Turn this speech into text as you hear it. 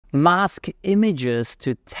mask images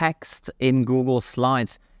to text in Google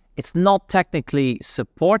Slides. It's not technically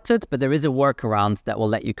supported, but there is a workaround that will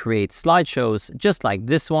let you create slideshows just like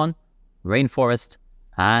this one, rainforest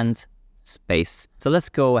and space. So let's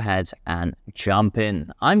go ahead and jump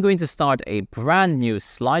in. I'm going to start a brand new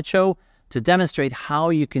slideshow to demonstrate how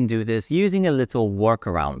you can do this using a little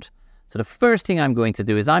workaround. So the first thing I'm going to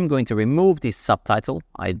do is I'm going to remove the subtitle.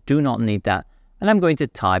 I do not need that. And I'm going to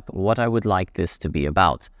type what I would like this to be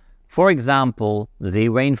about. For example, the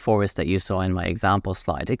rainforest that you saw in my example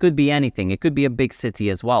slide. It could be anything. It could be a big city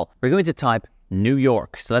as well. We're going to type New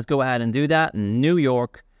York. So let's go ahead and do that. New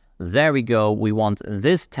York. There we go. We want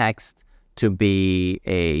this text to be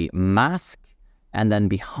a mask. And then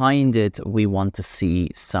behind it, we want to see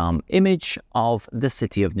some image of the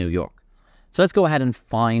city of New York. So let's go ahead and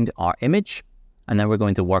find our image. And then we're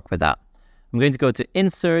going to work with that. I'm going to go to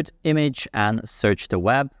Insert, Image, and search the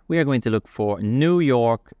web. We are going to look for New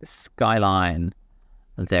York skyline.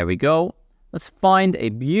 There we go. Let's find a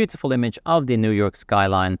beautiful image of the New York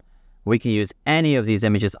skyline. We can use any of these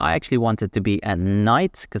images. I actually want it to be at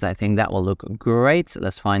night because I think that will look great.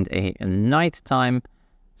 Let's find a nighttime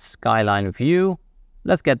skyline view.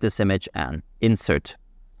 Let's get this image and insert.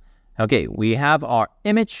 Okay, we have our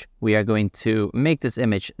image. We are going to make this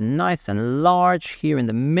image nice and large here in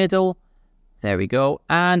the middle. There we go.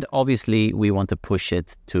 And obviously we want to push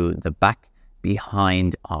it to the back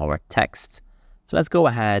behind our text. So let's go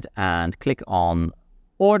ahead and click on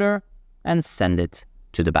Order and send it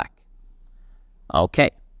to the back.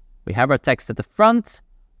 Okay, we have our text at the front.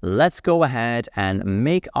 Let's go ahead and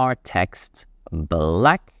make our text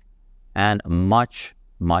black and much,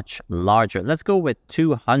 much larger. Let's go with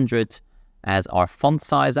 200 as our font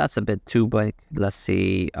size. That's a bit too big. Let's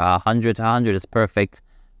see, 100 is perfect.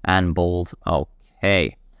 And bold.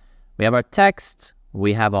 Okay, we have our text,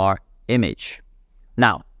 we have our image.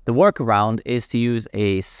 Now, the workaround is to use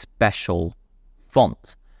a special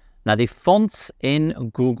font. Now, the fonts in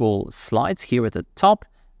Google Slides here at the top,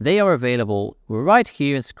 they are available right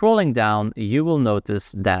here. Scrolling down, you will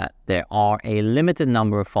notice that there are a limited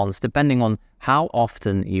number of fonts depending on how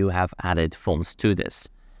often you have added fonts to this.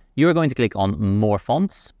 You're going to click on More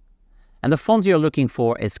Fonts, and the font you're looking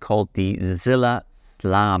for is called the Zilla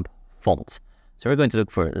Slab font. So we're going to look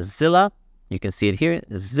for Zilla. You can see it here,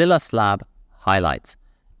 Zilla Slab Highlight.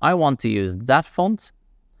 I want to use that font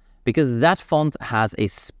because that font has a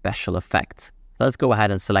special effect. So let's go ahead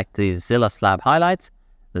and select the Zilla Slab Highlight.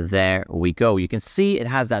 There we go. You can see it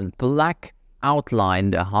has that black outline,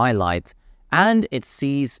 the highlight, and it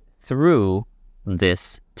sees through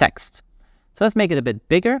this text. So let's make it a bit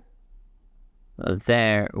bigger.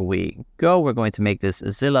 There we go. We're going to make this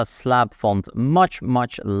Zilla Slab font much,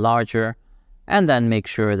 much larger, and then make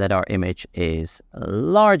sure that our image is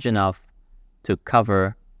large enough to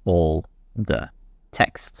cover all the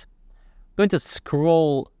text. I'm going to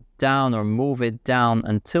scroll down or move it down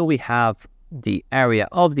until we have the area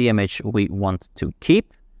of the image we want to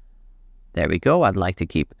keep. There we go. I'd like to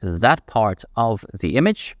keep that part of the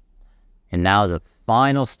image. And now the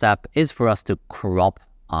final step is for us to crop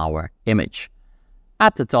our image.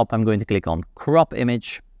 At the top, I'm going to click on Crop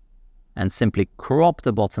Image and simply crop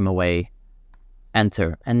the bottom away,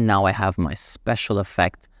 enter. And now I have my special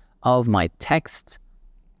effect of my text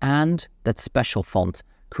and that special font,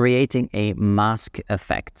 creating a mask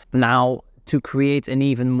effect. Now, to create an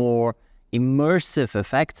even more immersive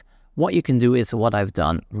effect, what you can do is what I've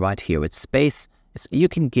done right here with space, is you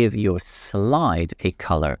can give your slide a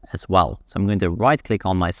color as well. So I'm going to right click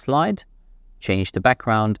on my slide, change the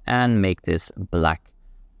background and make this black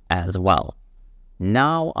as well.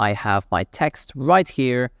 Now I have my text right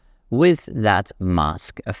here with that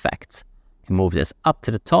mask effect. You can move this up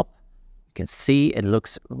to the top. You can see it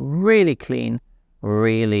looks really clean,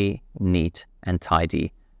 really neat and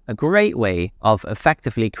tidy. A great way of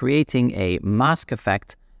effectively creating a mask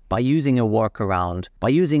effect by using a workaround, by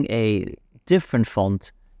using a different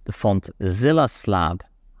font, the font Zilla Slab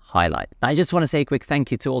Highlight. I just want to say a quick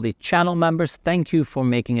thank you to all the channel members. Thank you for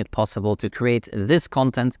making it possible to create this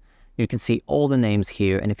content. You can see all the names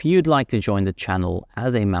here. And if you'd like to join the channel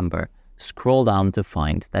as a member, scroll down to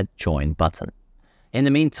find that join button. In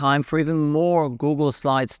the meantime, for even more Google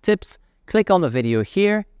Slides tips, click on the video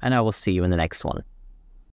here and I will see you in the next one.